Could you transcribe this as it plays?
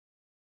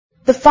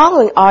The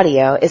following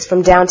audio is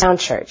from Downtown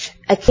Church,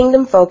 a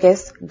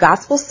kingdom-focused,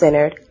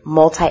 gospel-centered,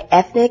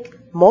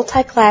 multi-ethnic,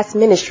 multi-class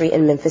ministry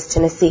in Memphis,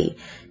 Tennessee.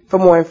 For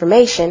more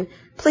information,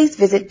 please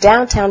visit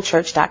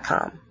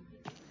downtownchurch.com.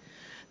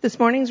 This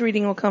morning's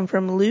reading will come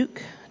from Luke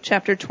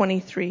chapter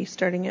 23,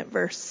 starting at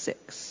verse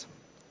 6.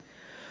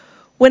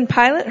 When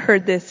Pilate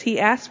heard this, he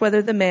asked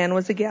whether the man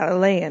was a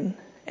Galilean.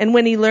 And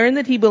when he learned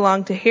that he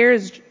belonged to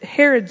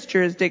Herod's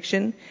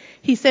jurisdiction,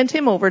 he sent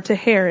him over to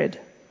Herod,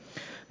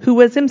 who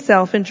was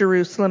himself in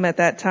Jerusalem at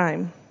that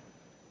time.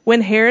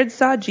 When Herod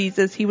saw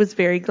Jesus, he was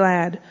very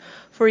glad,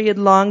 for he had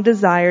long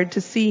desired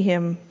to see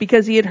him,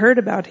 because he had heard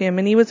about him,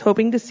 and he was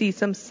hoping to see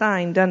some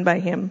sign done by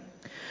him.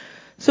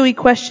 So he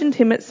questioned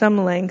him at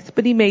some length,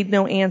 but he made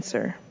no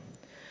answer.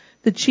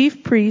 The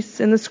chief priests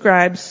and the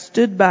scribes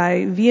stood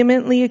by,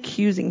 vehemently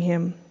accusing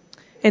him.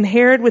 And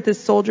Herod with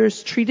his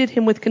soldiers treated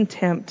him with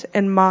contempt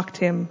and mocked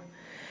him.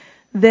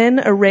 Then,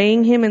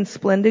 arraying him in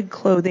splendid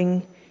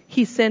clothing,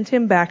 he sent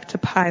him back to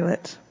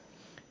Pilate.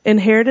 And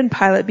Herod and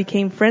Pilate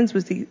became friends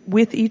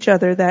with each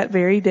other that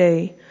very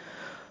day,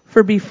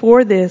 for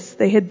before this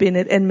they had been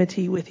at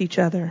enmity with each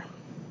other.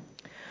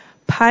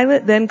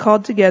 Pilate then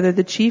called together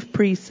the chief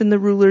priests and the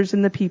rulers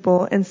and the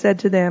people and said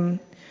to them,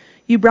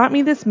 "You brought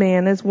me this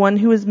man as one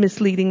who is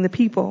misleading the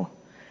people.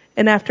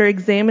 And after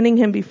examining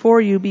him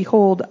before you,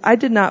 behold, I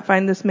did not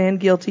find this man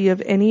guilty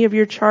of any of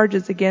your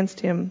charges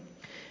against him.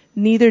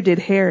 Neither did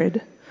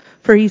Herod,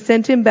 for he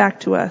sent him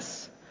back to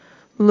us.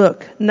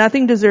 Look,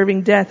 nothing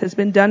deserving death has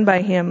been done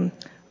by him.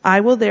 I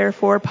will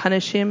therefore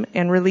punish him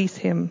and release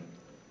him."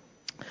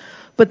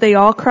 But they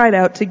all cried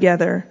out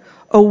together,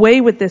 "Away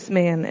with this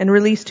man, and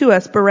release to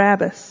us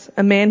Barabbas,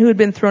 a man who had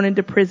been thrown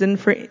into prison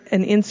for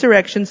an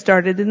insurrection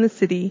started in the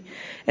city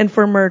and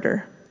for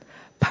murder."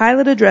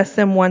 Pilate addressed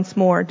them once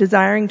more,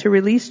 desiring to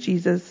release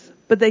Jesus,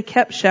 but they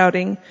kept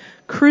shouting,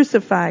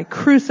 "Crucify,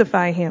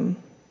 crucify him."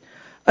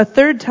 A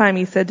third time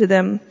he said to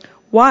them,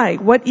 "Why,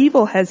 what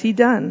evil has he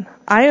done?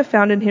 I have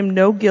found in him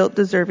no guilt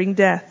deserving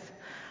death.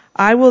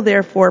 I will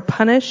therefore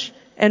punish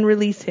and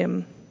release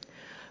him."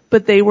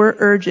 But they were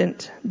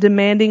urgent,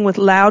 demanding with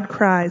loud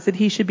cries that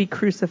he should be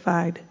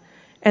crucified,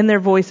 and their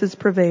voices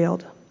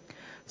prevailed.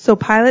 So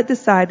Pilate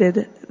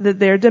decided that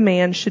their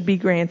demand should be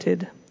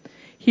granted.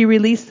 He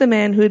released the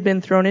man who had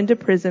been thrown into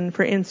prison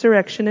for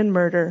insurrection and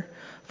murder,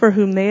 for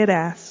whom they had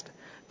asked,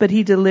 but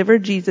he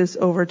delivered Jesus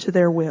over to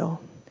their will.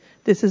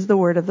 This is the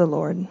word of the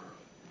Lord.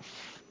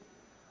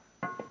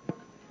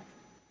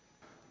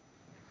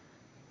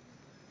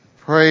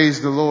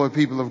 Praise the Lord,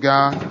 people of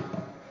God.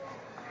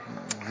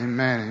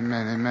 Amen,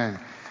 amen, amen.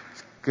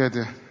 It's good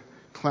to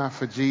clap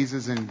for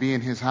Jesus and be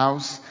in his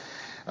house.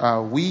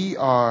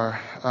 We're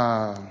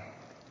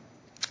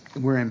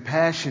in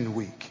Passion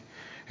Week.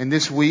 And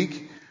this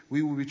week,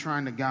 we will be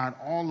trying to guide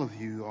all of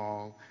you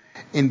all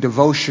in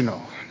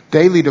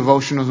daily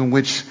devotionals in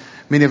which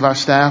many of our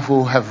staff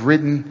will have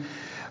written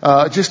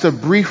just a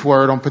brief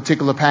word on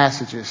particular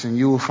passages, and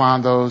you will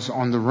find those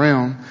on the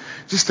rim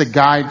just to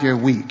guide your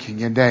week and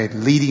your day,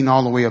 leading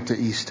all the way up to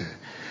Easter.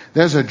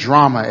 There's a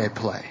drama at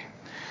play,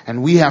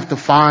 and we have to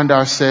find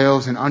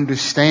ourselves and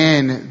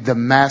understand the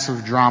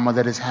massive drama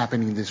that is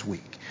happening this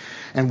week.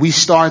 And we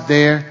start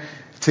there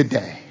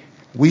today.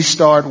 We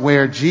start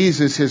where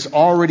Jesus has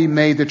already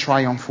made the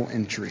triumphal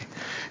entry,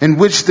 in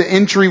which the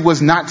entry was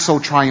not so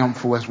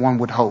triumphal as one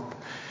would hope.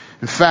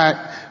 In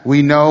fact,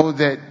 we know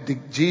that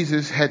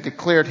Jesus had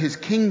declared his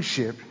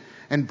kingship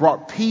and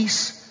brought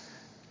peace,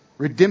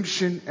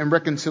 redemption, and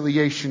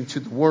reconciliation to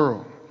the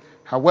world.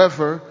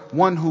 However,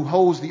 one who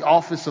holds the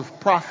office of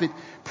prophet,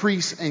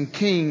 priest, and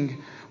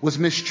king was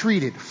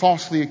mistreated,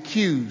 falsely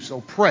accused,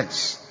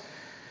 oppressed,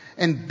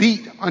 and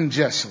beat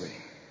unjustly.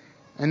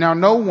 And now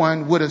no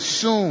one would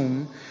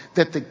assume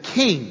that the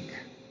king,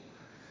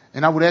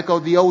 and I would echo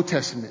the Old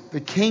Testament,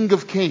 the King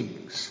of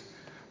Kings,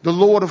 the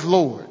Lord of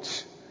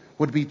Lords,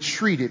 would be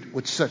treated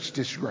with such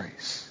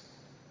disgrace.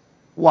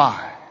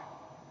 Why?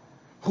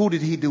 Who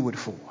did he do it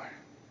for?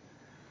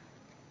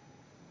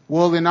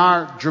 Well, in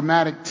our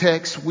dramatic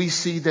text, we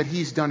see that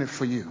he's done it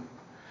for you,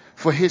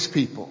 for his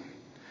people.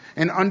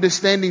 And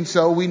understanding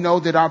so, we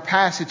know that our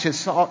passage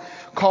has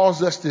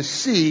caused us to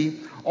see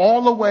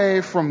all the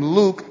way from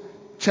Luke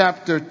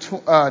chapter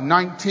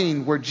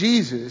 19, where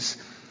Jesus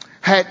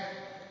had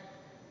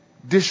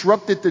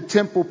disrupted the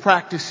temple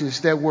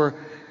practices that were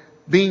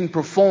being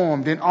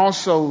performed, and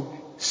also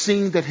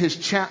seeing that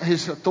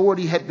his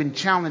authority had been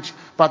challenged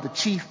by the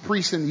chief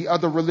priests and the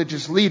other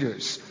religious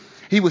leaders.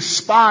 He was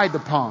spied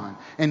upon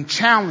and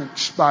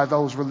challenged by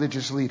those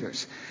religious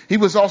leaders. He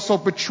was also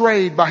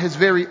betrayed by his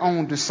very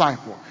own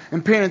disciple.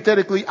 And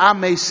parenthetically, I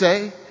may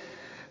say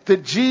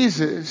that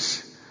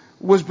Jesus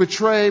was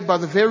betrayed by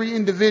the very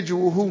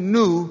individual who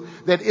knew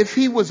that if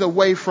he was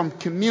away from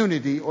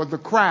community or the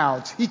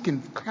crowds,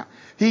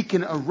 they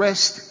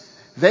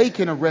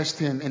can arrest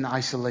him in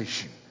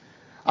isolation.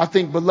 I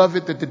think,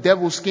 beloved, that the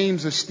devil's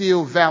schemes are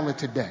still valid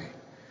today.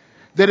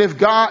 That if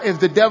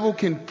the devil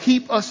can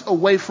keep us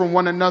away from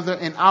one another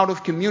and out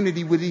of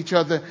community with each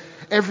other,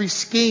 every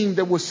scheme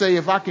that will say,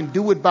 if I can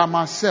do it by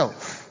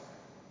myself,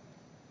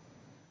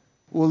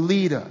 will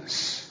lead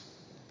us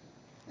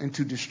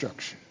into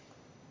destruction.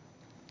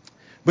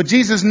 But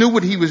Jesus knew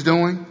what he was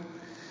doing.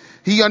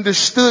 He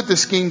understood the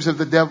schemes of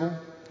the devil.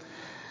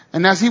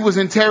 And as he was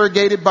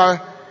interrogated by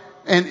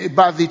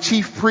the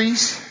chief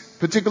priests,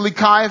 particularly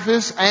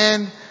Caiaphas,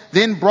 and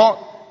then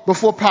brought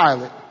before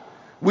Pilate,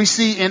 we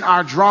see in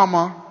our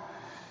drama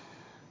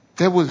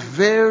that it was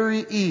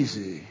very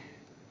easy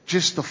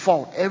just to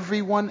fault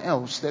everyone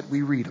else that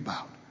we read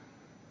about.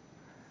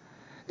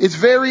 It's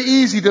very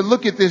easy to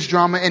look at this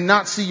drama and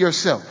not see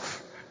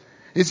yourself.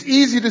 It's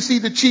easy to see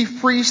the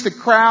chief priests, the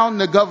crowd,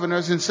 and the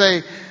governors and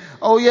say,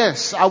 oh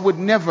yes, I would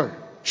never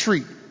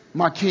treat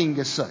my king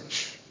as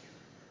such.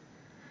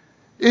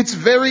 It's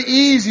very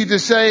easy to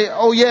say,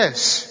 oh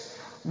yes,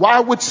 why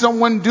would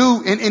someone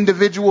do an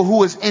individual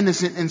who is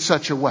innocent in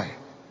such a way?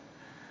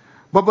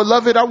 But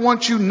beloved, I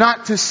want you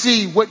not to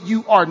see what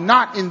you are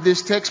not in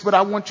this text, but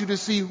I want you to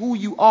see who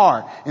you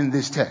are in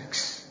this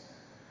text.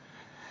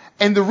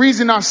 And the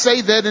reason I say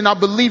that, and I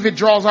believe it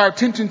draws our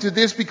attention to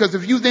this, because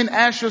if you then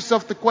ask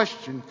yourself the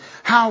question,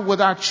 how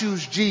would I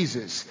choose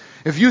Jesus?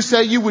 If you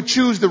say you would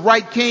choose the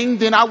right king,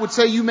 then I would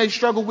say you may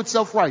struggle with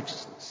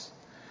self-righteousness.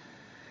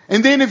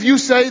 And then if you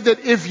say that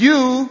if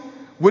you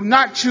would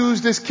not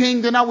choose this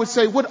king, then I would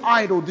say, what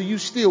idol do you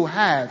still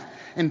have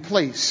in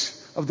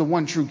place of the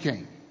one true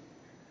king?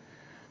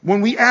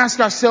 When we ask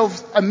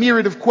ourselves a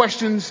myriad of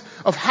questions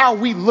of how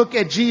we look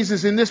at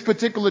Jesus in this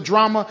particular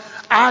drama,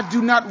 I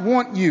do not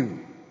want you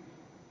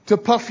to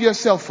puff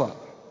yourself up.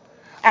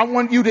 I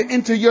want you to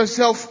enter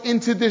yourself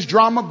into this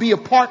drama, be a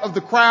part of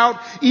the crowd,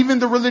 even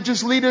the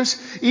religious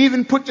leaders,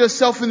 even put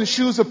yourself in the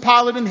shoes of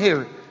Pilate and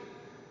Herod,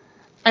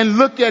 and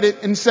look at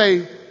it and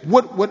say,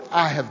 what would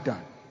I have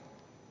done?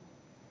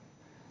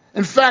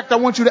 In fact, I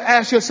want you to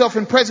ask yourself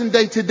in present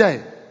day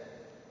today,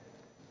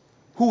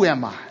 who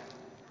am I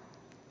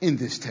in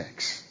this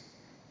text?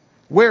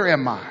 Where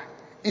am I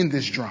in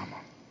this drama?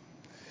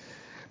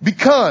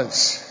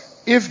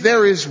 Because if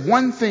there is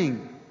one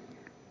thing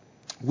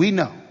we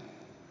know,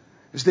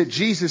 is that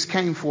Jesus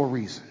came for a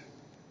reason.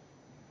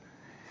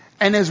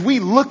 And as we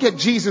look at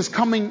Jesus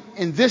coming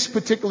in this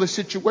particular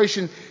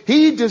situation,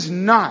 he does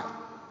not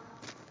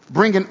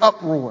bring an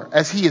uproar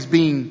as he is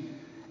being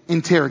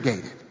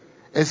interrogated,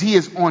 as he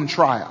is on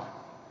trial.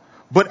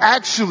 But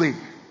actually,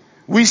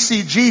 we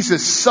see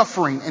Jesus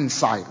suffering in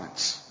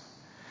silence.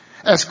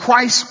 As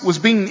Christ was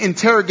being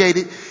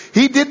interrogated,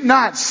 he did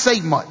not say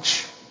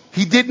much.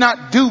 He did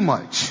not do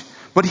much,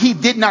 but he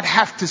did not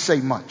have to say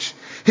much.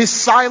 His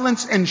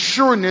silence and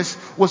sureness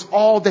was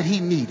all that he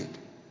needed.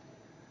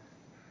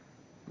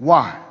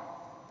 Why?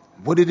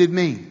 What did it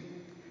mean?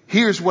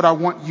 Here's what I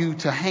want you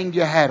to hang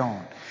your hat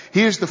on.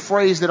 Here's the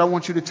phrase that I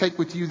want you to take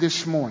with you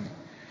this morning.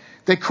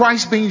 That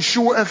Christ, being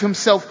sure of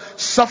himself,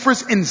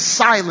 suffers in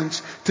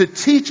silence to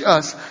teach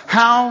us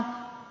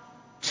how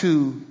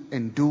to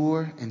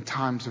endure in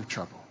times of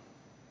trouble.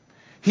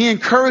 He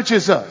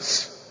encourages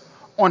us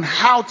on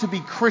how to be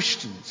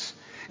Christians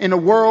in a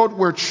world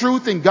where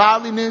truth and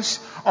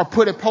godliness are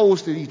put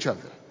opposed to each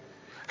other.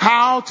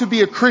 How to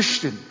be a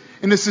Christian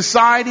in a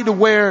society to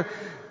where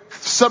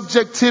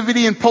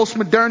subjectivity and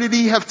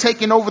postmodernity have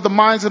taken over the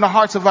minds and the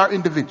hearts of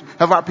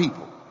our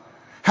people.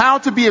 How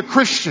to be a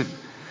Christian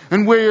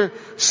and where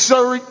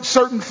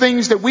certain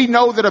things that we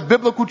know that are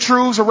biblical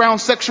truths around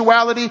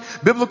sexuality,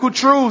 biblical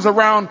truths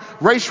around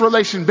race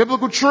relation,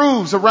 biblical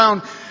truths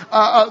around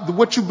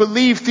what you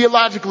believe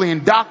theologically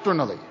and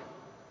doctrinally.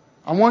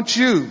 I want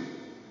you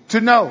to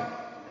know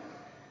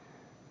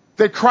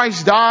that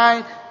Christ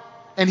died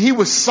and he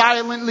was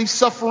silently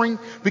suffering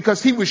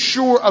because he was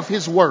sure of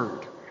his word.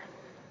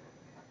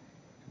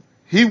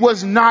 He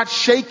was not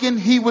shaken.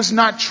 He was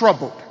not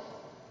troubled.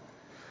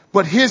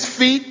 But his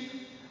feet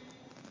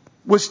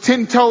was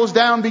 10 toes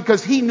down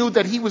because he knew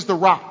that he was the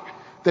rock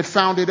that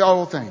founded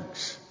all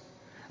things.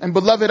 And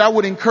beloved, I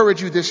would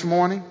encourage you this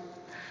morning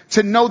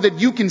to know that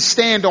you can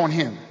stand on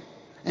him.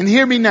 And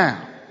hear me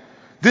now.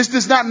 This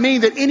does not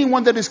mean that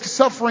anyone that is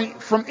suffering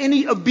from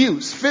any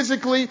abuse,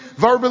 physically,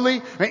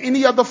 verbally, or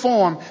any other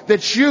form,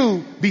 that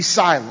you be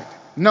silent.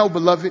 No,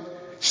 beloved.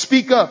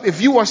 Speak up.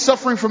 If you are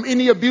suffering from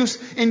any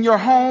abuse in your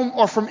home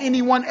or from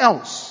anyone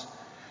else,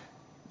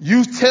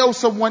 you tell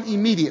someone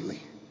immediately.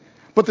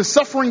 But the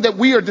suffering that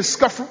we are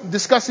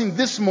discussing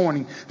this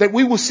morning, that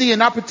we will see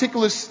in our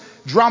particular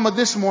drama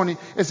this morning,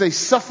 is a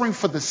suffering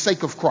for the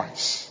sake of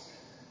Christ.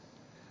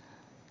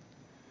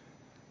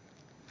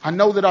 I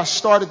know that I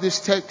started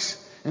this text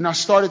and I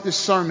started this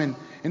sermon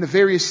in a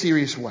very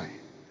serious way.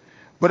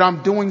 But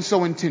I'm doing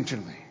so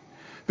intentionally.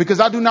 Because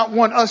I do not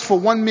want us for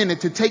 1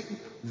 minute to take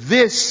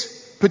this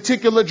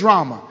particular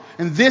drama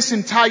and this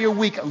entire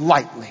week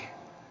lightly.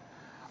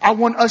 I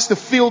want us to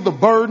feel the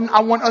burden.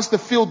 I want us to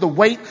feel the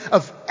weight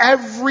of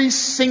every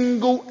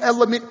single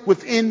element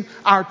within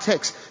our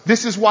text.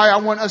 This is why I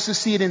want us to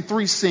see it in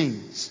 3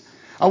 scenes.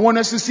 I want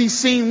us to see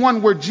scene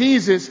 1 where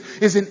Jesus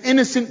is an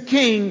innocent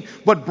king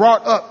but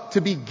brought up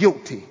to be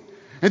guilty.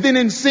 And then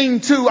in scene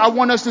 2, I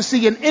want us to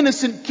see an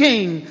innocent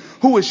king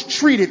who is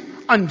treated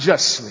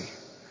unjustly.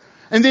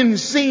 And then in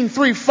scene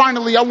 3,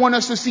 finally, I want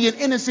us to see an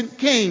innocent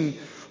king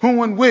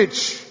who in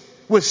which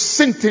was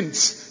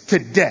sentenced to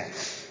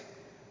death.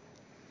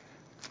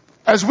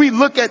 As we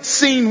look at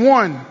scene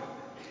 1,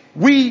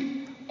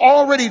 we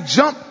already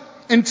jump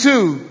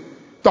into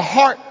the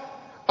heart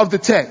of the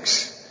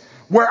text,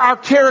 where our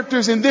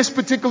characters in this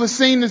particular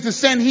scene is the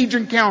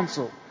Sanhedrin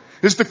Council,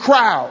 is the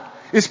crowd,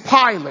 is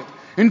Pilate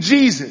and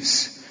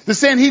Jesus. The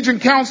Sanhedrin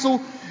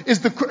Council is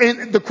the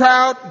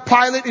crowd,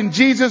 Pilate and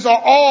Jesus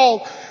are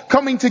all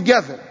coming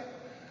together,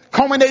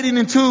 culminating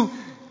into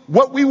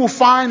what we will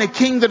find a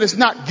king that is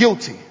not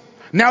guilty.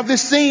 Now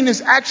this scene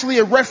is actually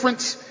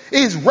referenced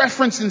in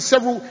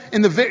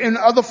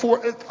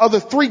other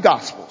 3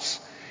 gospels.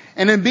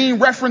 And in being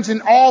referenced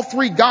in all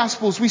 3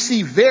 gospels, we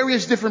see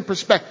various different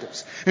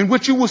perspectives in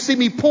which you will see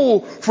me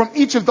pull from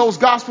each of those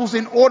gospels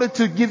in order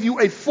to give you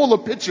a fuller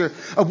picture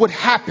of what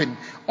happened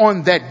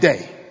on that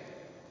day.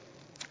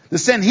 The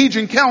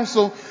Sanhedrin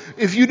Council,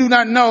 if you do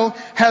not know,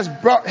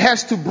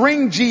 has to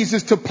bring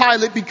Jesus to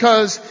Pilate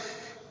because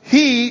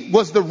he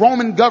was the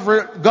Roman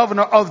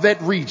governor of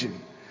that region.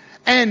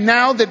 And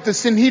now that the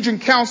Sanhedrin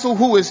Council,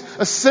 who is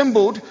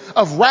assembled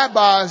of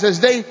rabbis, as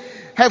they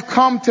have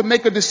come to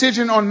make a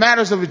decision on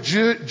matters of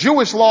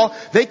Jewish law,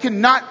 they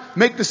cannot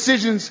make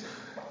decisions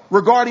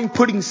regarding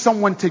putting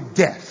someone to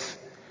death.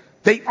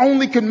 They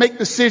only can make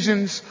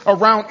decisions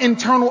around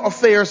internal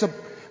affairs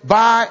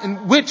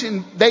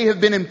they have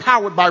been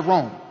empowered by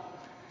Rome.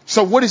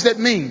 So what does that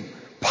mean?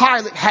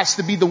 Pilate has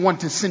to be the one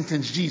to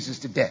sentence Jesus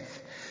to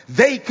death.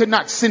 They could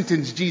not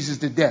sentence Jesus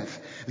to death.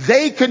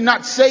 They could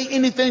not say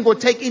anything or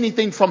take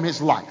anything from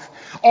his life.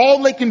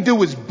 All they can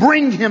do is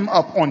bring him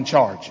up on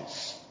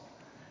charges.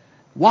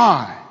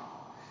 Why?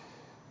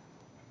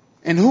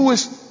 And who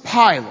is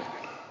Pilate?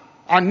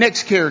 Our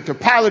next character.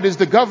 Pilate is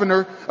the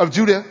governor of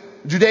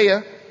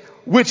Judea,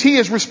 which he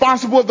is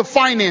responsible of the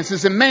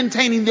finances and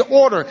maintaining the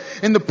order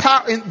and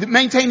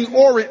maintaining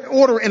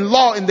order and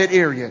law in that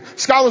area.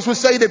 Scholars would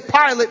say that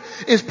Pilate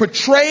is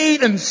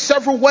portrayed in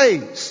several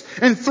ways.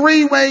 In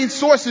 3 main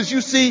sources you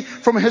see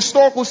from a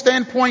historical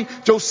standpoint,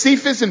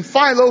 Josephus and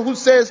Philo, who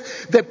says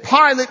that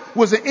Pilate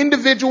was an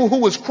individual who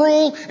was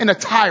cruel and a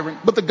tyrant.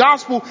 But the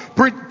gospel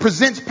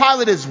presents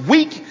Pilate as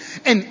weak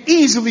and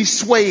easily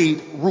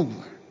swayed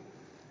ruler.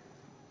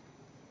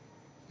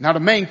 Now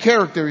the main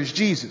character is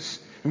Jesus,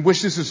 in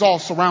which this is all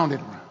surrounded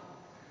around.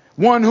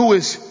 One who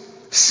is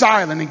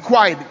silent and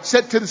quiet,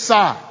 set to the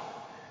side.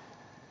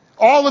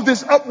 All of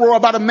this uproar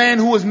about a man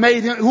who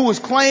was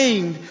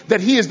claimed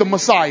that he is the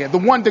Messiah, the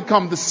one to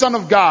come, the Son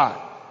of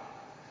God.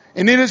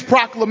 And in his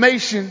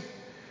proclamation,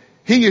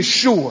 he is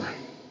sure.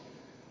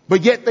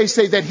 But yet they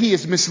say that he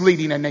is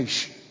misleading a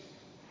nation.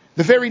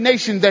 The very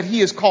nation that he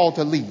is called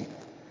to lead.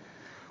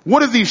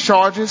 What are these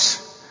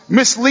charges?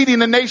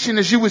 Misleading a nation,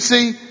 as you would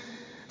see.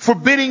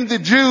 Forbidding the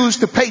Jews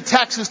to pay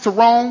taxes to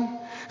Rome,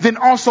 then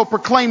also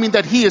proclaiming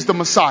that he is the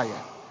Messiah.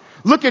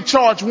 Look at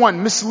charge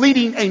 1,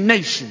 misleading a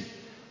nation.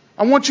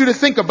 I want you to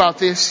think about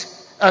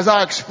this as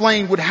I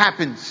explain what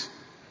happens.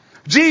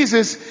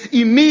 Jesus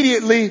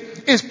immediately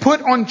is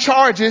put on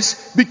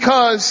charges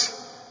because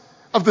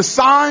of the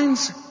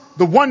signs,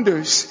 the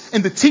wonders,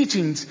 and the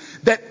teachings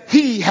that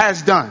he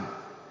has done.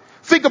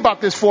 Think about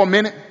this for a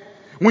minute.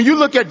 When you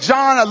look at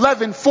John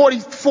 11,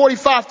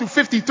 45 through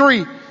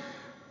 53,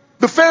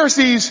 the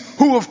Pharisees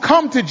who have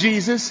come to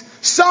Jesus,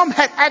 some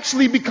had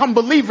actually become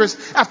believers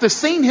after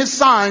seeing his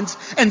signs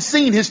and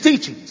seeing his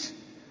teachings.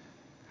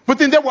 But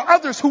then there were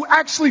others who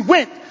actually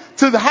went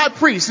to the high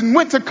priest and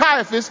went to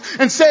Caiaphas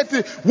and said,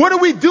 what do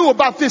we do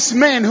about this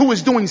man who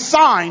is doing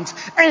signs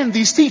and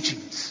these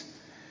teachings?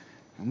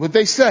 And what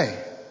they say?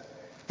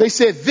 They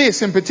said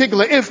this in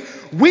particular: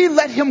 if we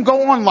let him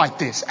go on like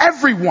this,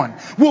 everyone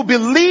will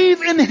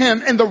believe in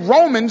him and the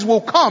Romans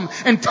will come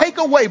and take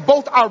away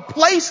both our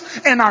place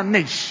and our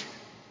nation.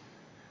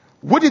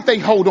 What did they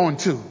hold on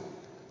to?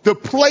 The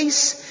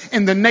place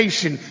and the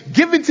nation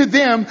given to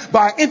them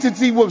by an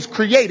entity that was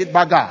created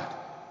by God.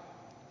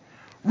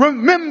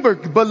 Remember,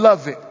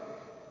 beloved,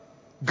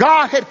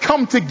 God had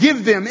come to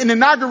give them and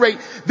inaugurate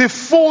the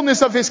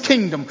fullness of his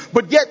kingdom,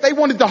 but yet they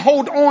wanted to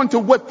hold on to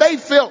what they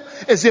felt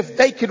as if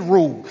they could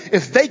rule,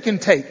 if they can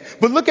take.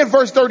 But look at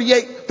verse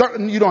 38.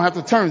 You don't have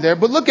to turn there,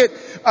 but look at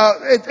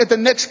the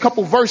next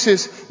couple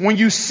verses when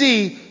you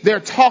see they're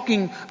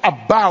talking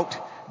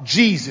about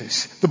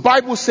Jesus. The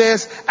Bible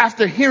says,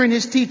 after hearing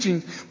his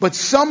teaching, but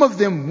some of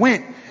them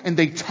went and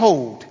they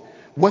told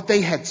what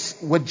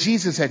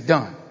Jesus had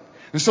done.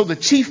 And so the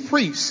chief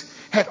priests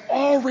had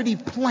already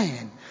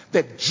planned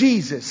that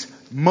Jesus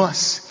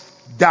must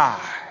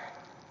die.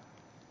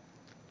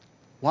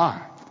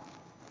 Why?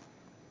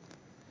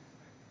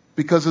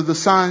 Because of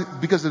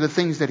the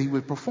things that he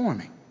was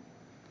performing.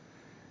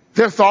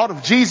 Their thought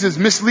of Jesus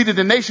misleading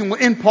the nation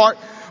in part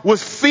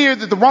was fear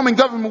that the Roman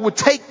government would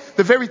take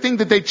the very thing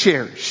that they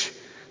cherish.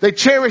 They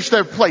cherish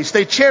their place.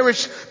 They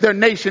cherish their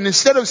nation.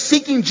 Instead of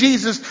seeking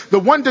Jesus, the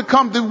one to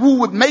come who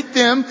would make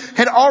them,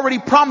 had already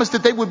promised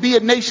that they would be a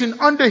nation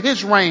under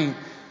his reign.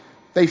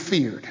 They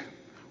feared.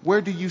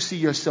 Where do you see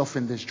yourself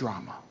in this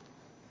drama?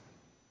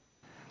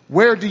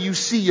 Where do you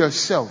see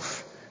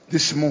yourself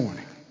this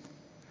morning?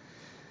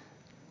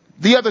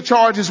 The other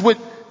charge is what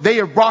they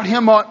have brought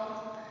him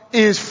up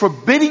is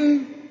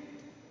forbidding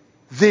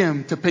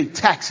them to pay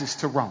taxes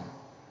to Rome.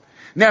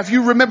 Now, if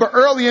you remember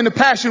earlier in the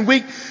Passion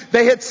Week,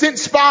 they had sent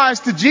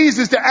spies to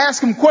Jesus to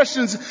ask him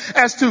questions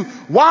as to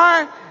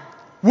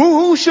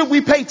who should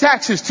we pay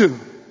taxes to?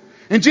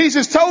 And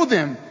Jesus told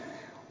them,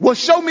 well,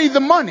 show me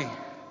the money.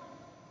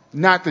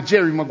 Not the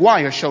Jerry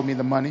Maguire, show me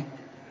the money.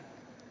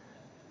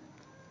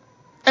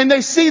 And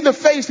they see the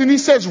face and he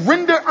says,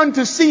 render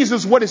unto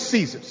Caesar's what is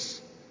Caesar's.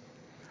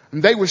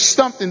 And they were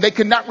stumped and they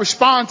could not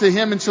respond to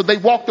him. And so they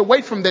walked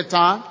away from that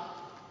time.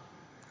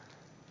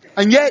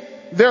 And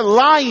yet they're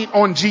lying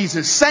on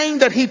Jesus, saying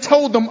that he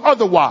told them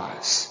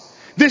otherwise.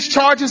 This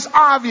charge is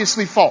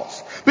obviously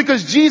false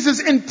because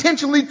Jesus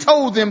intentionally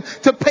told them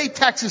to pay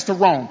taxes to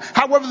Rome.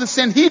 However, the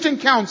Sanhedrin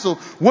Council,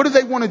 what do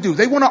they want to do?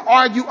 They want to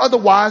argue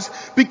otherwise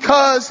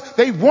because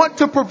they want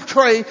to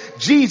portray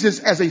Jesus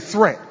as a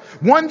threat.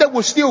 One that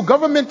will steal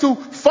governmental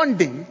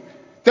funding,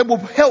 that will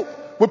help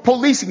with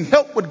policing,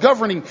 help with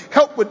governing,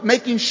 help with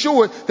making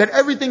sure that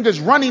everything is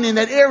running in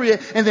that area.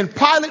 And then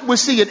Pilate would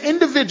see an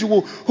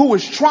individual who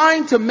is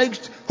trying to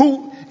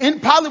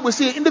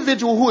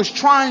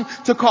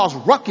cause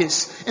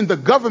ruckus in the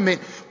government,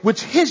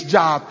 which his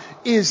job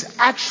is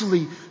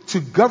actually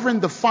to govern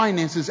the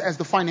finances as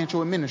the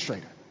financial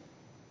administrator.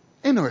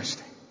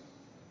 Interesting.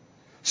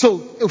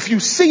 So if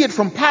you see it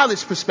from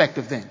Pilate's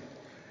perspective then,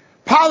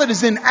 Pilate is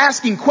then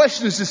asking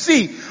questions to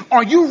see,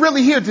 are you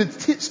really here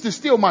to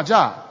steal my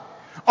job?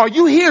 Are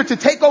you here to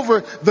take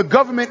over the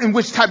government in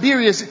which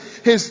Tiberius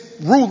is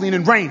ruling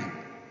and reigning?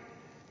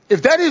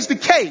 If that is the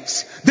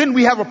case, then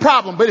we have a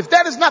problem. But if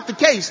that is not the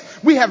case,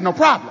 we have no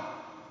problem.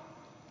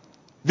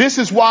 This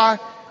is why,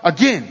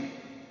 again,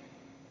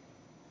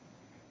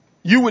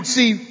 you would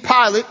see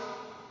Pilate,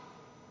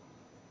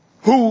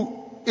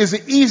 who is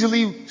an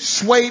easily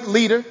swayed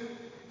leader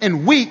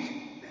and weak.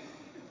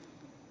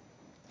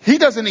 He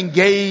doesn't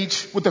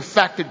engage with the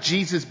fact that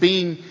Jesus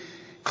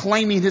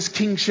claiming his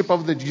kingship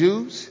of the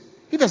Jews.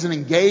 He doesn't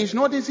engage,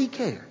 nor does he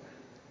care.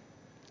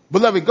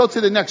 Beloved, go to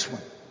the next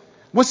one.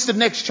 What's the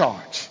next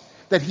charge?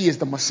 That he is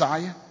the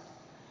Messiah.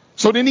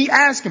 So then he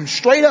asked him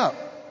straight up,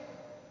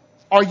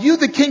 are you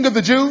the king of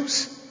the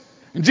Jews?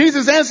 And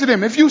Jesus answered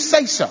him, if you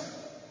say so.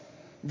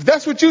 If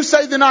that's what you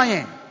say, then I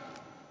am.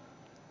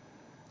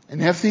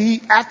 And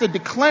after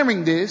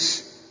declaring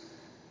this,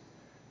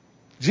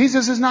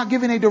 Jesus is not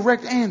giving a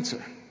direct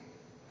answer.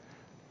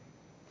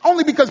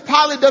 Only because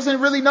Pilate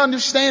doesn't really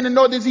understand and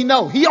nor does he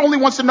know. He only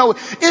wants to know,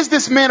 is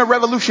this man a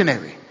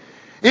revolutionary?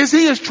 Is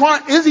he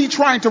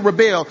trying to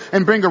rebel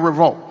and bring a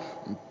revolt?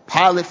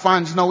 Pilate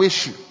finds no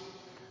issue.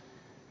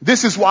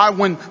 This is why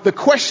when the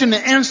question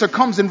and answer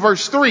comes in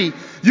verse 3,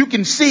 you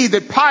can see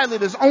that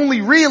Pilate is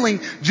only reeling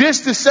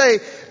just to say,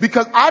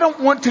 because I don't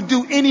want to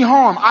do any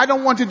harm. I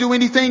don't want to do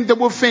anything that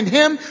will offend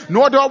him,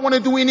 nor do I want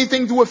to do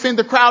anything to offend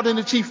the crowd and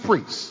the chief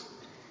priests.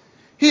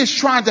 He is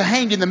trying to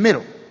hang in the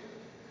middle.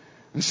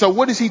 And so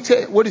what does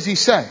he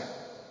say?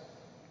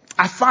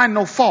 I find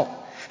no fault.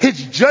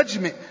 His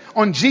judgment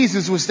on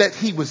Jesus was that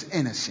he was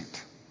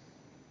innocent.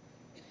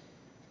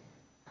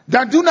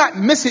 Now do not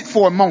miss it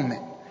for a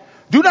moment.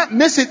 Do not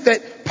miss it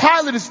that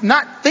Pilate is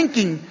not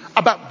thinking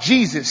about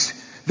Jesus.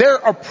 Their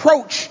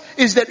approach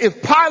is that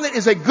if Pilate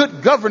is a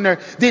good governor,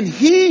 then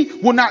he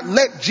will not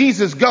let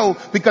Jesus go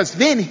because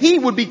then he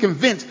would be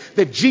convinced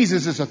that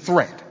Jesus is a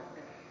threat.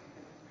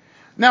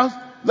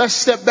 Now, let's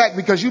step back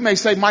because you may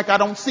say, Mike, I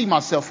don't see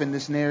myself in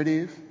this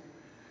narrative.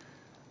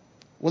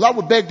 Well, I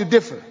would beg to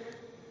differ.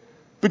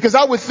 Because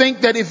I would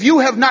think that if you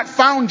have not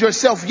found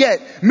yourself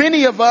yet,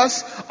 many of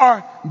us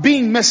are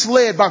being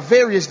misled by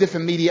various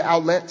different media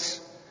outlets.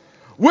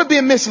 We're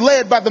being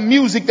misled by the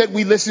music that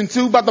we listen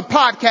to, by the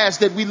podcast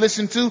that we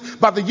listen to,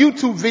 by the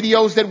YouTube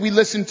videos that we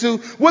listen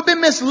to. We're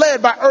being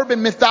misled by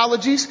urban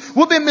mythologies.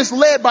 We're being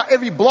misled by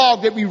every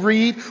blog that we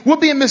read. We're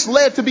being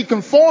misled to be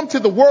conformed to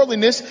the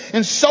worldliness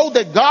and so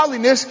that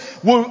godliness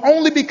will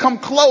only become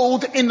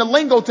clothed in the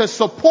lingo to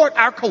support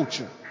our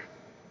culture.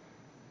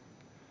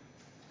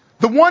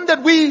 The one that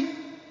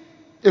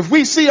if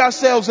we see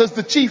ourselves as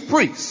the chief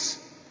priests,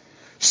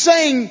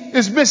 saying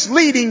is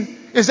misleading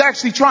is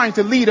actually trying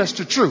to lead us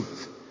to truth.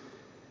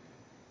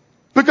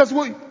 Because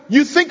when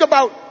you think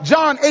about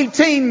John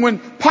 18, when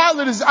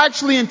Pilate is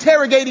actually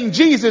interrogating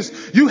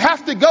Jesus, you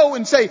have to go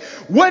and say,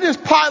 what is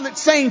Pilate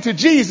saying to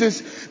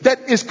Jesus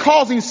that is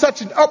causing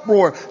such an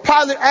uproar?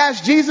 Pilate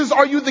asked Jesus,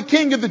 are you the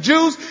king of the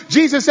Jews?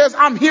 Jesus says,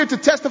 I'm here to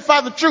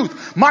testify the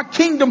truth. My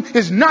kingdom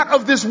is not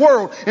of this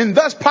world. And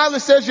thus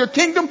Pilate says, your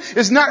kingdom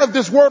is not of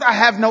this world. I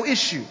have no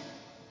issue.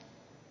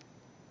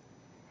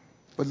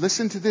 But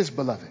listen to this,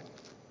 beloved.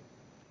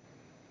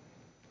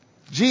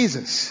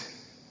 Jesus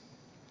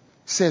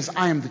says,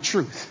 I am the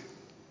truth.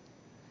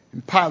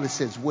 And Pilate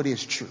says, what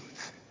is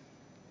truth?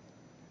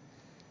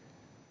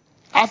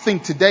 I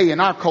think today in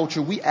our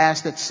culture, we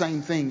ask that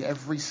same thing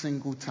every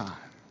single time.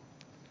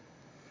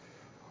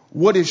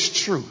 What is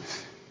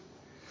truth?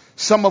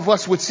 Some of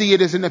us would see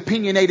it as an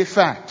opinionated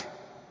fact.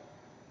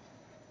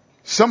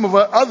 Some of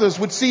others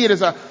would see it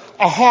as a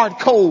hard,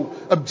 cold,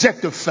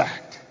 objective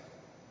fact.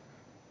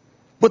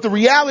 But the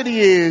reality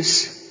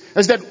is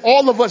that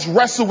all of us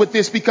wrestle with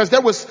this because there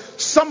was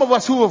some of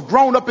us who have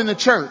grown up in the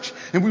church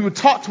and we were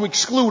taught to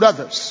exclude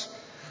others.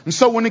 And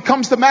so when it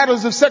comes to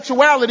matters of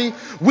sexuality,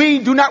 we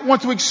do not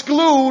want to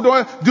exclude,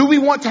 or do we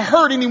want to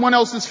hurt anyone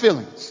else's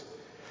feelings?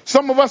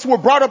 Some of us were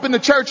brought up in the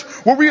church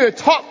where we are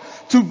taught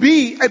to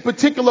be a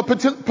particular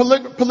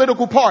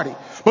political party.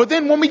 But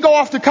then when we go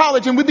off to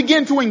college and we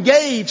begin to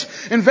engage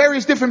in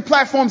various different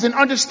platforms and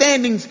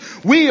understandings,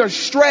 we are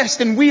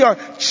stressed and we are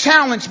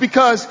challenged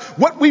because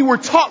what we were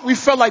taught, we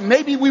felt like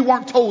maybe we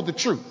weren't told the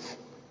truth.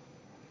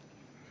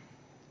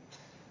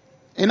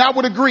 And I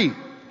would agree.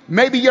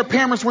 Maybe your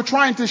parents were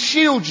trying to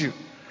shield you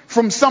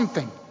from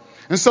something.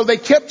 And so they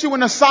kept you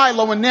in a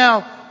silo and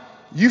now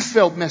you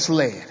felt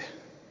misled.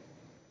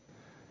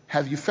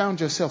 Have you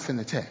found yourself in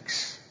the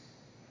text?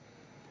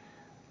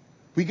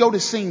 We go to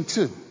scene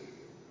 2.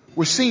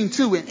 We're scene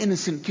 2 in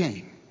Innocent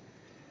King.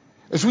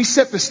 As we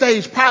set the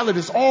stage, Pilate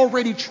is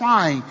already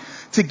trying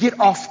to get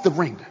off the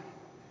ring.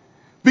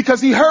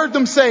 Because he heard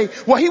them say,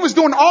 well, he was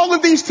doing all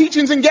of these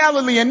teachings in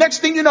Galilee. And next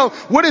thing you know,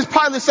 what does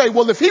Pilate say?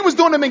 Well, if he was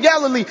doing them in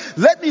Galilee,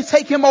 let me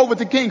take him over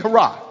to King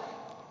Herod.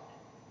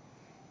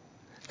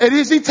 And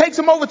as he takes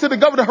him over to the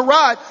governor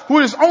Herod, who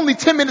is only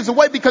 10 minutes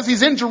away because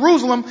he's in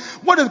Jerusalem,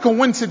 what a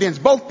coincidence.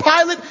 Both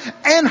Pilate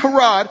and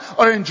Herod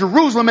are in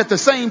Jerusalem at the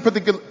same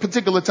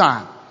particular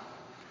time.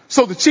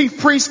 So the chief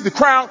priests, the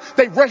crowd,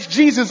 they rush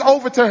Jesus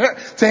over to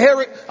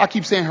Herod. I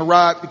keep saying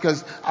Herod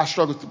because I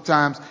struggle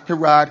sometimes.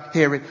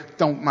 Herod,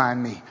 don't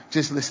mind me.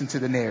 Just listen to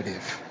the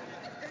narrative.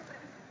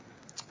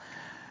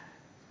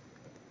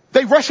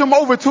 They rush him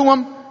over to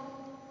him.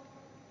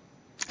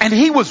 And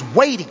he was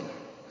waiting.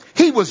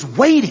 He was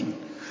waiting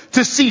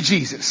to see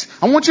Jesus.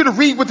 I want you to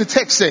read what the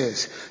text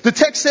says. The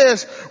text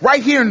says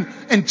right here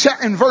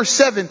in verse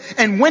 7,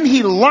 and when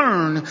he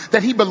learned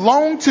that he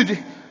belonged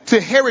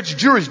to Herod's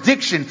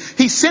jurisdiction,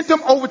 he sent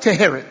him over to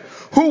Herod,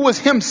 who was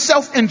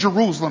himself in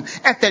Jerusalem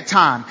at that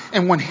time.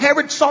 And when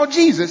Herod saw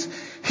Jesus,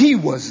 he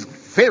was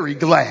very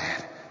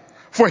glad,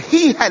 for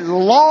he had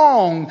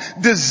long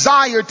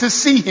desired to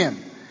see him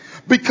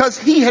because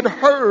he had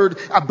heard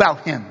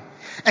about him,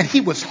 and he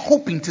was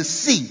hoping to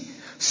see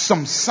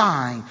some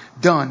sign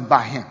done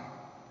by him.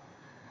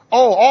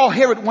 Oh, all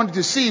Herod wanted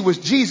to see was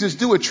Jesus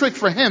do a trick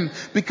for him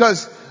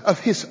because of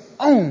his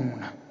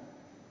own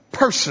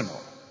personal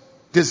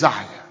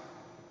desire.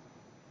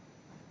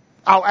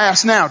 I'll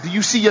ask now, do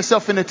you see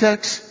yourself in the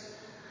text?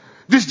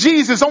 Does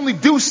Jesus only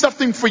do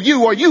something for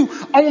you? Are you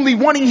only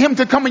wanting him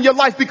to come in your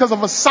life because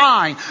of a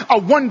sign, a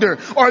wonder?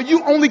 Or are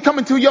you only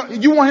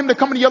you want him to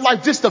come into your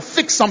life just to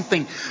fix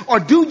something? Or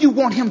do you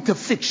want him to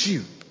fix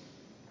you?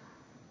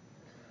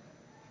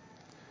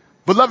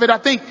 Beloved, I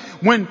think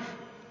when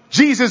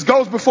Jesus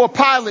goes before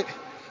Pilate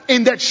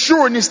in that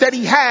sureness that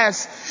he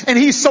has, and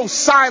he's so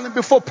silent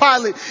before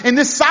Pilate, and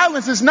this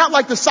silence is not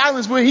like the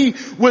silence where he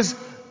was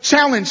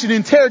challenged and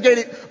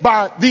interrogated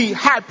by the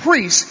high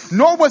priest,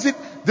 nor was it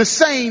the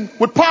same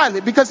with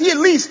Pilate, because he at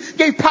least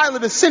gave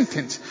Pilate a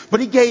sentence, but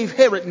he gave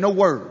Herod no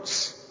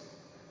words.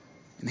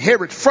 And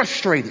Herod,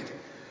 frustrated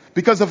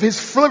because of his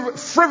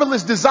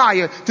frivolous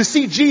desire to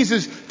see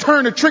Jesus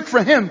turn a trick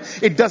for him,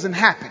 it doesn't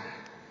happen.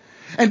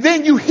 And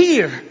then you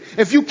hear,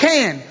 if you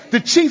can, the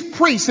chief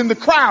priests in the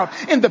crowd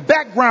in the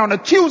background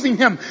accusing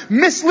him,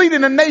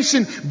 misleading the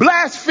nation,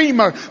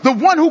 blasphemer, the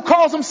one who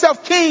calls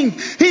himself king.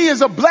 He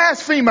is a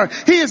blasphemer.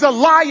 He is a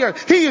liar.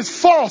 He is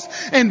false.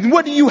 And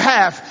what do you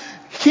have?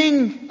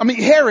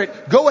 Herod,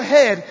 go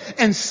ahead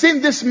and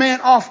send this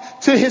man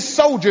off to his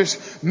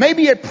soldiers,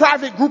 maybe a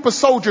private group of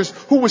soldiers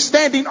who were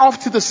standing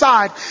off to the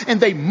side,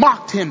 and they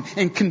mocked him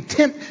in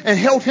contempt and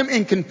held him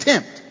in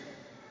contempt.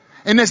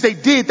 And as they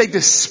did, they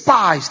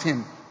despised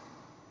him.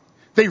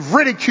 They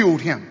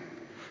ridiculed him,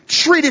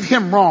 treated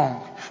him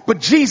wrong. But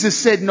Jesus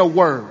said no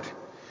word.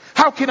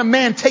 How can a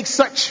man take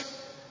such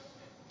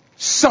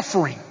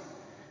suffering,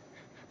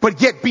 but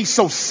yet be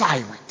so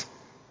silent?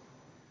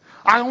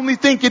 I only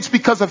think it's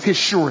because of his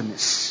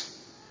sureness.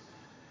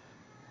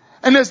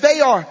 And as they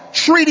are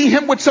treating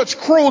him with such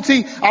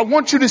cruelty, I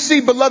want you to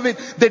see, beloved,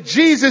 that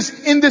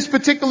Jesus in this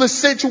particular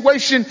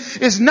situation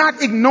is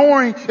not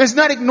ignoring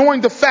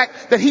the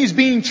fact that he's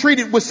being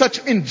treated with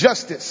such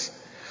injustice.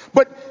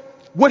 But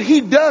what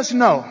he does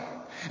know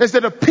is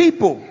that a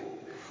people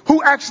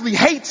who actually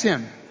hates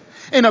him,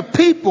 and a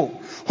people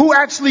who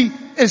actually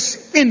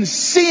is in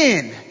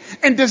sin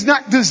and does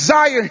not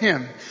desire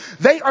him,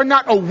 they are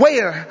not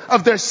aware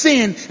of their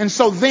sin, and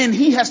so then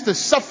he has to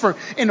suffer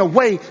in a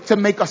way to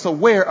make us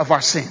aware of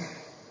our sin.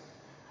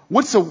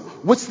 What's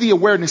the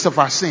awareness of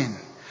our sin?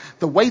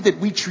 The way that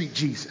we treat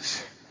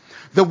Jesus.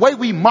 The way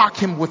we mock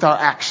him with our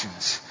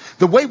actions.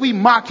 The way we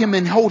mock him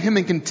and hold him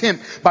in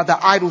contempt by the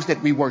idols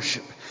that we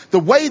worship. The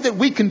way that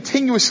we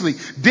continuously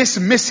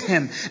dismiss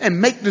him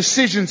and make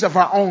decisions of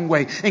our own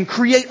way and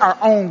create our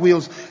own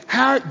wills.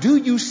 How do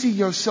you see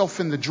yourself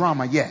in the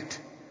drama yet?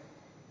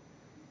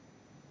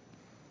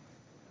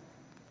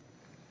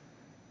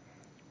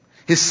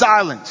 His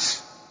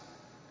silence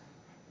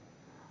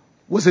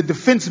was a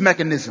defense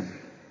mechanism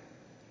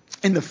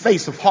in the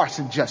face of harsh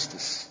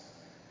injustice.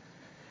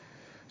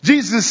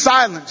 Jesus'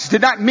 silence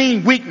did not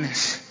mean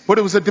weakness, but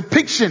it was a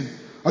depiction,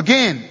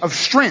 again, of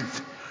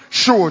strength,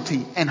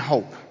 surety, and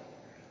hope.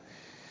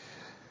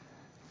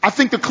 I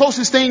think the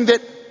closest thing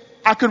that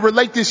I could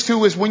relate this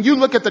to is when you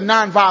look at the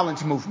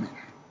nonviolence movement.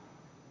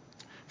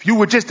 If you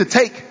were just to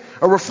take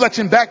a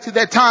reflection back to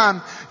that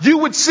time, you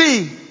would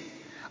see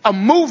a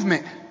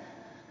movement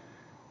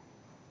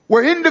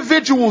where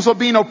individuals are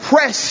being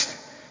oppressed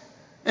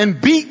and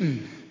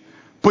beaten,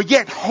 but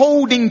yet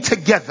holding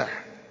together.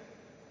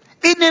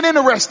 Isn't it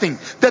interesting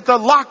that they're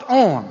locked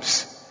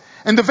arms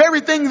and the very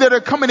thing that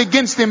are coming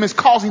against them is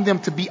causing them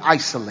to be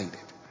isolated?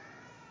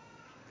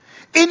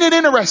 Isn't it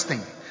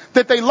interesting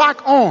that they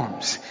lock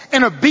arms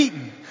and are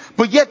beaten,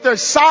 but yet their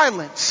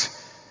silence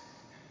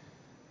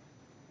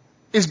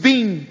is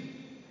being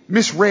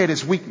misread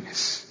as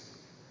weakness?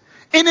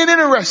 Isn't it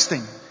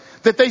interesting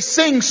that they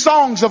sing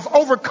songs of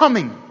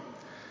overcoming,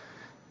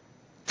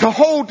 to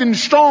hold in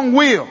strong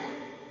will,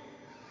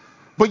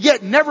 but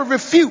yet never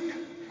refute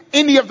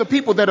any of the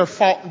people that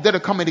are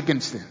coming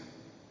against them?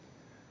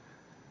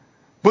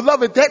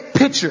 Beloved, that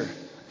picture,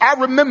 I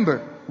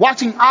remember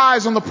watching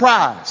Eyes on the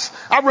Prize.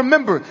 I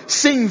remember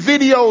seeing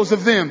videos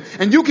of them.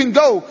 And you can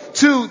go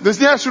to the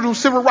National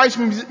Civil Rights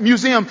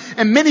Museum,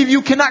 and many of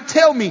you cannot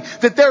tell me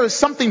that there is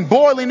something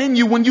boiling in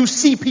you when you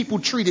see people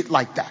treated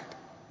like that.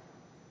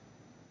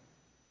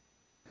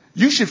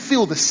 You should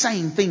feel the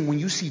same thing when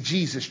you see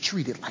Jesus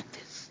treated like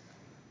this.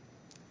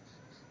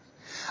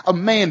 A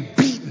man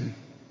beaten,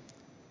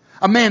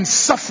 a man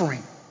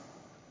suffering,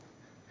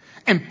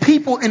 and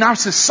people in our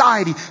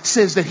society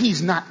says that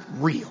he's not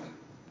real.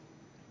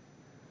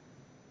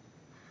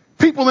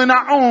 People in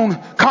our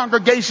own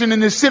congregation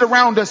and that sit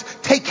around us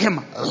take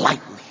him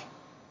lightly.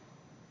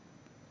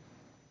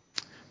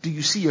 Do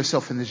you see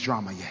yourself in this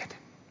drama yet?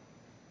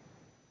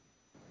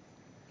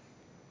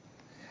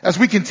 As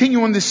we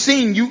continue on this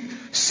scene, you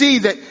see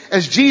that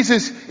as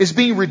Jesus is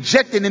being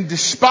rejected and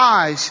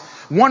despised,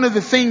 one of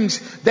the things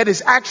that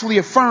is actually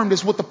affirmed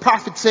is what the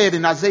prophet said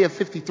in Isaiah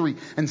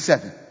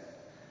 53:7.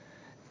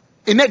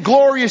 In that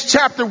glorious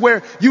chapter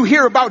where you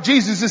hear about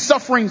Jesus'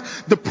 sufferings,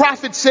 the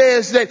prophet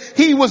says that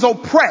he was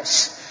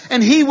oppressed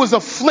and he was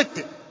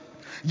afflicted.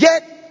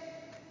 Yet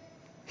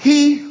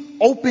he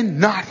opened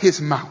not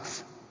his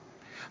mouth,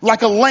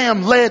 like a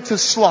lamb led to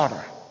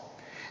slaughter,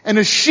 and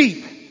a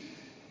sheep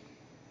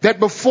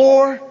that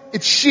before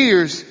its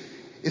shears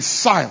is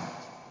silent.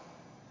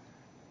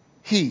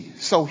 He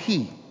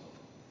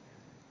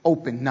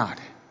opened not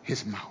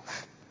his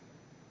mouth.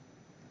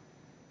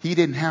 He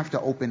didn't have to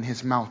open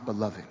his mouth,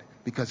 beloved,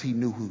 because he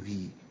knew who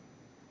he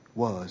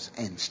was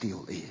and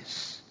still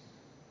is.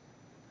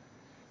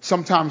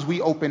 Sometimes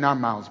we open our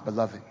mouths,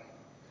 beloved,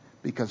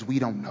 because we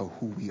don't know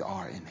who we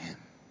are in him.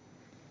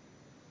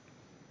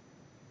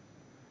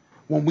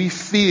 When we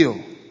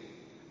feel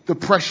the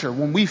pressure,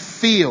 when we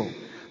feel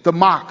the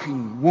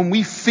mocking, when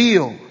we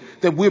feel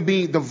that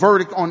the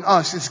verdict on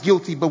us is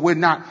guilty, but we're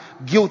not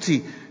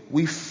guilty,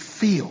 we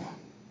feel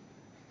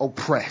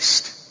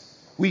oppressed.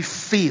 We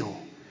feel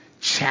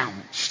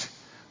challenged.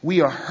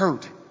 We are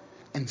hurt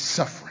and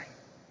suffering.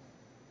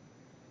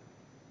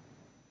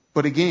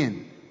 But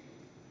again,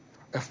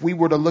 if we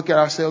were to look at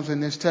ourselves in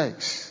this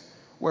text,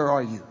 where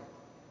are you?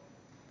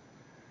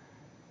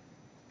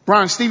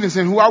 Bryan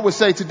Stevenson, who I would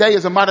say today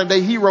is a modern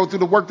day hero through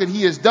the work that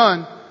he has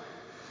done,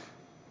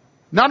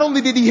 not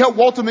only did he help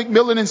Walter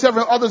McMillan and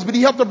several others, but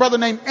he helped a brother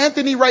named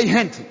Anthony Ray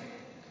Hinton,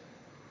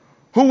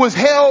 who was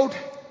held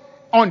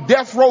on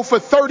death row for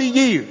 30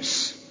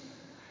 years.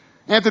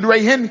 Anthony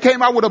Ray Hinton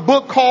came out with a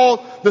book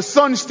called The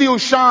Sun Still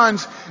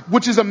Shines,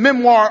 which is a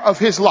memoir of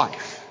his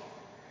life.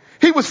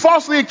 He was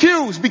falsely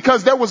accused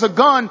because there was a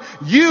gun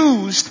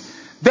used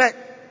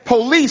that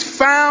police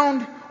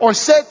found or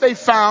said they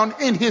found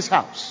in his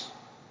house.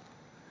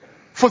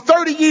 For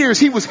 30 years,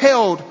 he was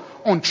held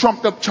on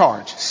trumped up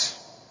charges.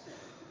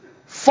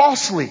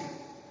 Falsely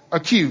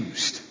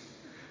accused.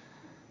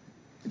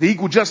 The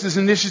Equal Justice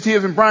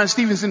Initiative and Bryan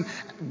Stevenson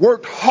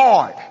worked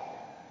hard,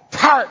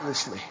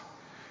 tirelessly,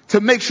 to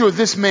make sure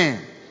this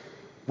man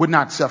would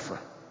not suffer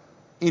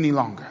any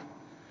longer.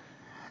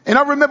 And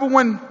I remember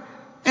when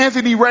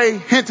Anthony Ray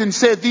Hinton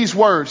said these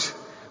words: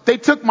 they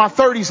took my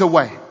 30s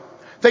away.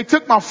 They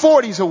took my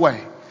 40s away.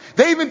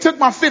 They even took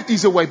my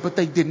 50s away, but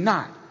they did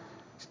not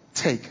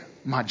take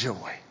my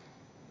joy.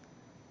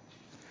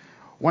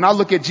 When I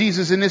look at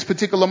Jesus in this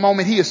particular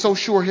moment, he is so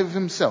sure of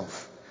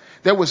himself.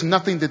 There was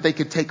nothing that they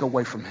could take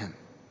away from him.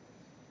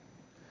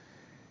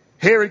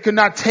 Herod could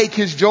not take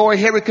his joy.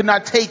 Herod could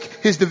not take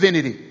his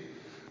divinity.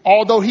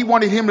 Although he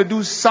wanted him to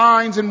do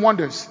signs and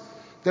wonders,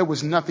 there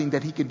was nothing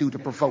that he could do to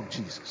provoke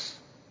Jesus.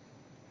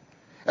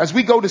 As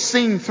we go to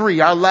scene 3,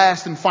 our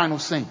last and final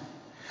scene,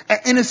 an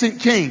innocent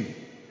king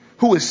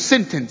who is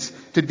sentenced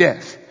to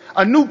death.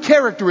 A new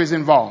character is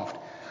involved.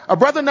 A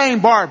brother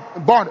named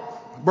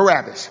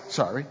Barabbas.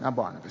 Sorry, not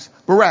Barnabas.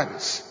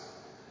 Barabbas.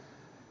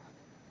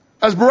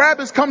 As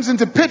Barabbas comes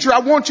into picture, I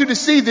want you to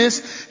see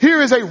this. Here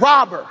is a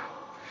robber,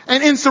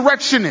 an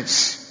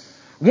insurrectionist,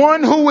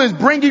 one who is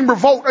bringing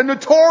revolt, a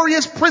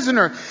notorious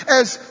prisoner,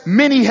 as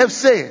many have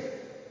said.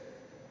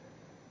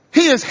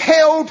 He is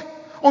held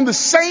on the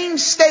same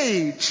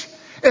stage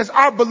as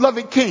our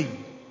beloved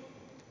King.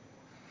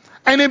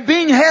 And in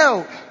being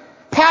held,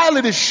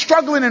 Pilate is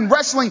struggling and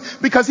wrestling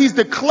because he's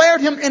declared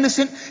him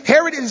innocent.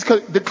 Herod has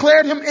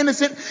declared him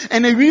innocent.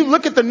 And if you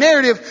look at the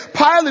narrative,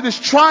 Pilate is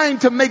trying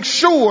to make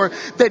sure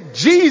that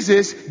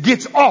Jesus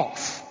gets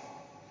off.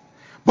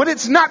 But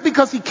it's not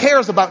because he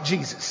cares about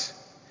Jesus.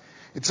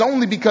 It's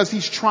only because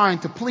he's trying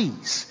to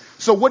please.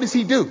 So what does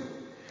he do?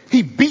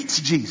 He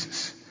beats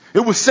Jesus. It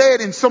was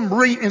said in some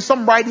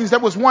writings, there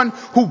was one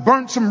who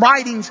burnt some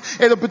writings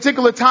at a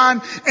particular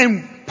time,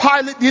 and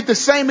Pilate did the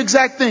same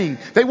exact thing.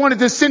 They wanted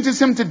to sentence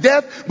him to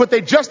death, but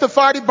they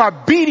justified it by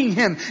beating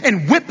him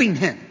and whipping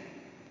him.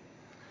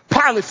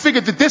 Pilate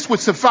figured that this would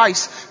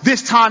suffice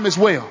this time as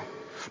well.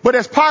 But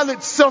as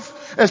Pilate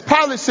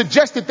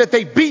suggested that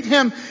they beat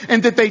him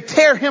and that they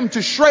tear him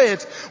to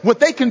shreds, what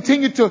they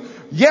continued to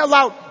yell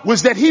out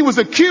was that he was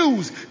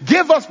accused.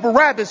 Give us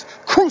Barabbas,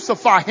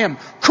 crucify him,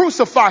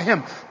 crucify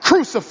him,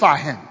 crucify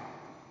him.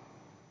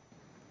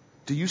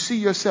 Do you see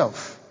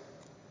yourself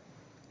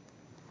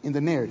in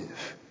the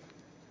narrative?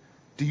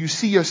 Do you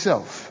see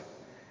yourself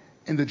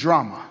in the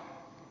drama?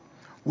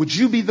 Would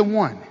you be the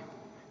one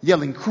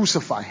yelling,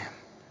 crucify him?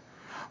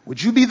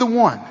 Would you be the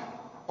one,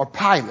 or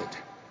Pilate,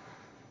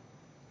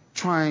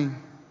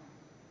 trying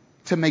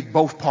to make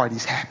both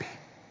parties happy?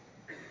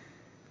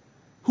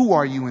 Who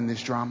are you in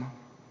this drama?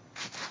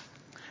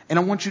 And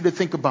I want you to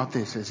think about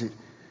this as it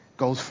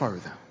goes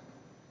further.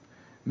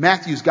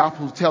 Matthew's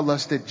gospel tells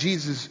us that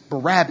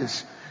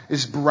Barabbas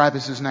is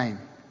Barabbas' name.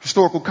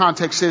 Historical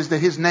context says that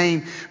his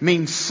name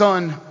means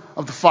son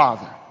of the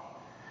Father.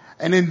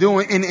 And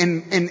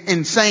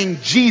in saying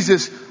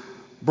Jesus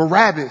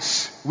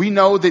Barabbas, we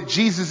know that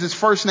Jesus'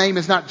 first name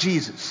is not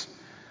Jesus.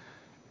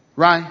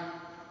 Right?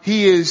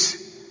 His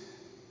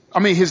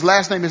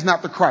last name is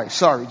not the Christ.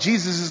 Sorry.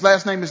 Jesus'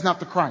 last name is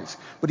not the Christ,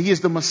 but he is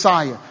the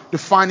Messiah,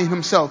 defining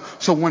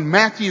himself. So when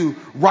Matthew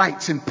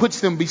writes and puts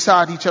them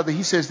beside each other,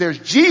 he says there's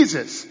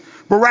Jesus,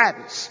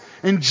 Barabbas,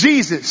 and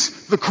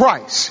Jesus, the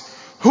Christ.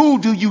 Who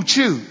do you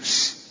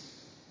choose?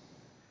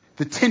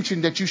 The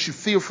tension that you should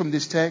feel from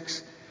this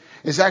text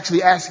is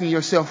actually asking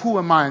yourself, who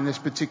am I in this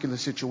particular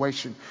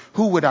situation?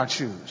 Who would I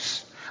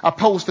choose? I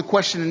posed the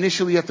question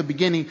initially at the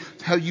beginning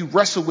to help you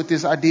wrestle with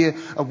this idea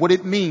of what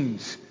it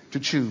means to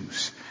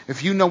choose.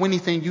 If you know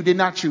anything, you did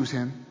not choose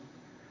him.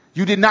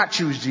 You did not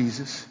choose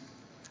Jesus.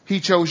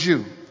 He chose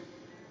you.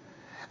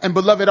 And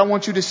beloved, I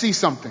want you to see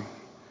something.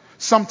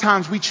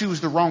 Sometimes we choose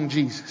the wrong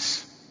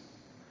Jesus.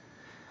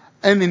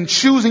 And in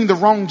choosing the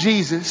wrong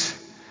Jesus,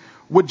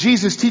 what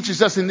Jesus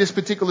teaches us in this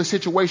particular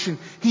situation,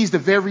 he's the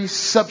very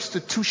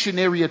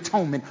substitutionary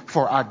atonement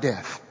for our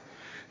death.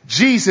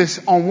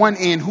 Jesus, on one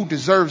end, who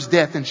deserves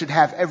death and should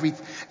have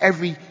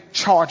every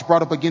charge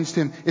brought up against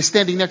him, is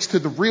standing next to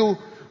the real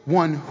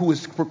one who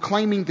is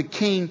proclaiming to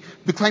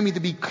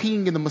be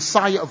king and the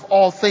Messiah of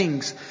all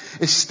things,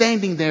 is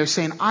standing there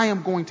saying, I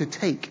am going to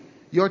take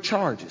your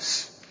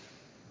charges.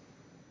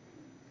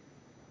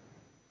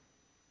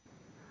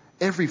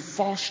 Every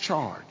false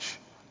charge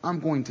I'm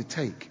going to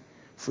take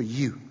for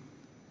you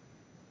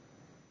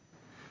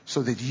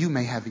so that you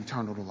may have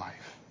eternal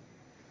life.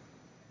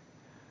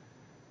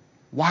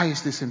 Why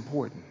is this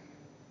important?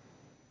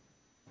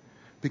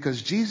 Because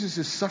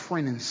Jesus'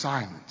 suffering in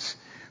silence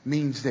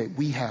means that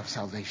we have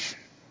salvation.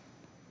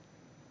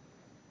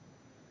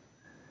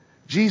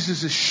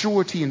 Jesus'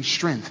 surety and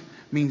strength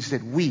means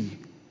that we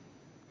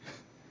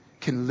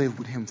can live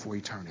with him for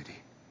eternity.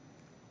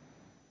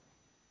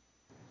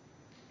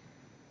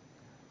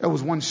 There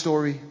was one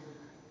story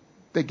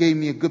that gave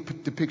me a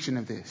good depiction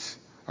of this.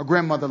 A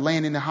grandmother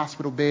laying in the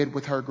hospital bed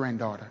with her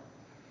granddaughter.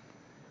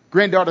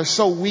 Granddaughter is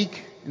so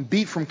weak and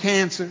beat from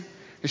cancer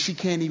that she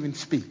can't even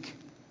speak.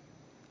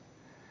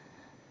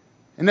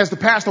 And as the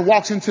pastor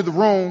walks into the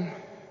room,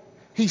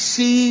 he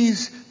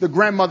sees the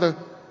grandmother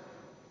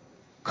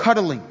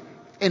cuddling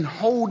and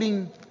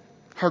holding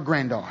her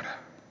granddaughter.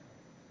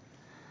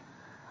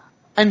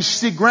 And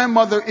the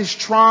grandmother is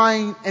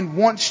trying and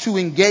wants to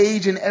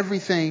engage in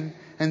everything,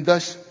 and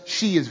thus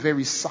she is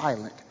very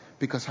silent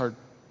because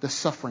the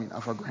suffering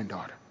of her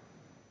granddaughter.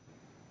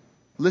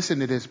 Listen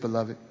to this,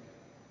 beloved.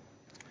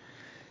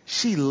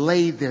 She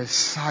laid there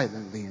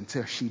silently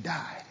until she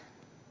died.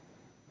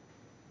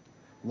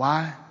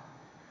 Why?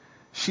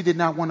 She did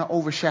not want to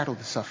overshadow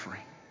the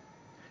suffering.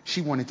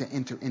 She wanted to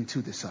enter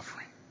into the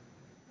suffering.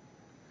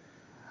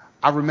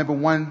 I remember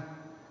one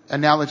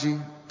analogy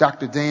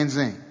Dr. Dan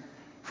Zing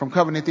from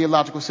Covenant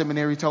Theological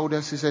Seminary told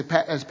us. He said,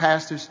 as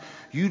pastors,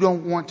 you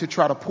don't want to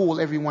try to pull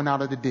everyone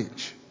out of the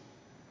ditch.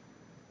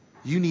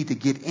 You need to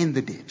get in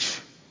the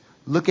ditch.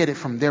 Look at it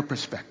from their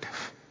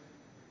perspective.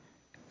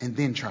 And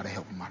then try to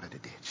help them out of the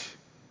ditch.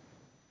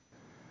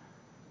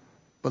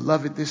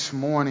 Beloved, this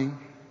morning,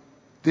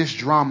 this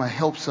drama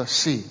helps us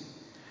see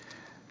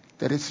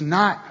that it's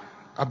not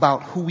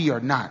about who we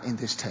are not in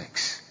this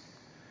text,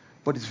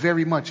 but it's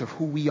very much of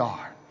who we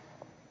are.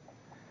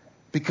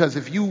 Because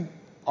if you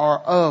are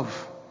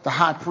of the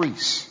high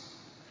priest,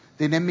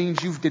 then that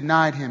means you've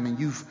denied him and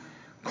you've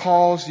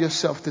cause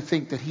yourself to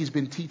think that he's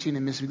been teaching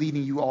and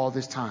misleading you all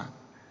this time.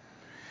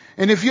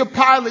 And if you're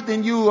Pilate,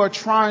 then you are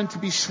trying to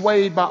be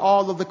swayed by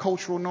all of the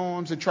cultural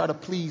norms and try to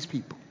please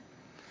people.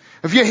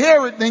 If you're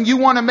Herod, then you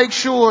want to make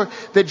sure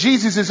that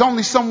Jesus is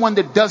only someone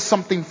that does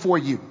something for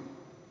you.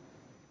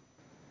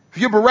 If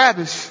you're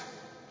Barabbas,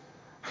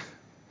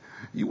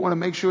 you want to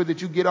make sure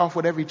that you get off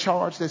with every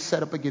charge that's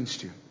set up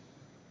against you.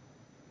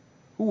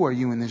 Who are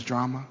you in this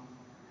drama?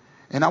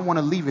 And I want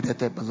to leave it at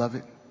that,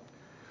 beloved,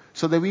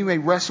 so that we may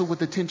wrestle with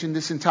the tension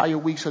this entire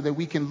week so that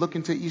we can look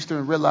into Easter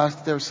and realize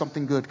that there's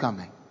something good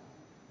coming.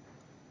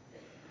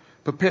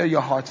 Prepare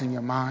your hearts and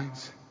your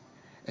minds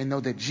and know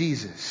that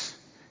Jesus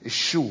is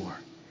sure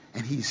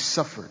and he's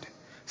suffered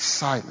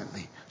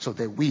silently so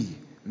that we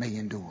may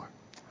endure.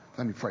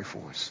 Let me pray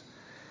for us.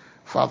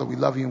 Father, we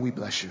love you and we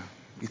bless you.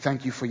 We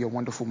thank you for your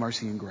wonderful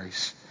mercy and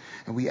grace.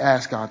 And we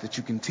ask, God, that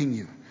you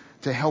continue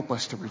to help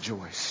us to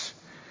rejoice.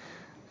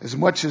 As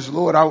much as,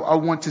 Lord, I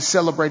want to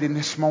celebrate in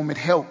this moment,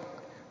 help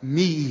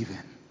me even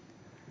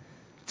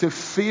to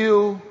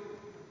feel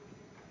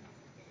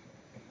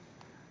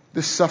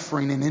the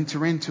suffering and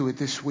enter into it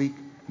this week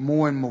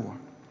more and more.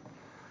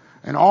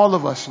 And all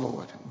of us,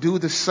 Lord, do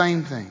the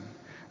same thing.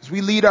 As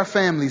we lead our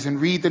families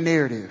and read the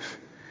narrative,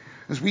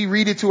 as we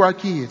read it to our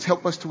kids,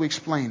 help us to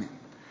explain it.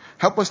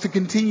 Help us to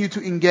continue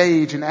to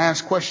engage and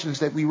ask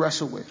questions that we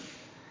wrestle with.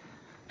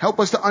 Help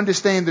us to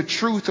understand the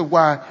truth of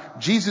why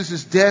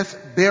Jesus'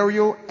 death,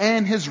 burial,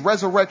 and his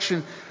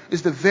resurrection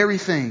is the very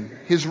thing.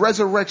 His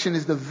resurrection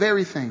is the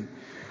very thing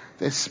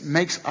that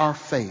makes our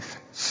faith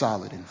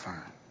solid and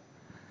firm.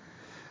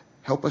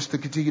 Help us to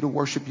continue to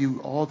worship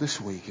you all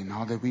this week and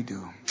all that we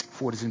do.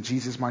 For it is in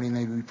Jesus' mighty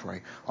name we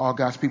pray. All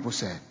God's people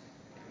said.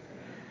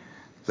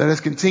 Let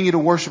us continue to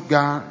worship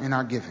God in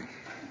our giving.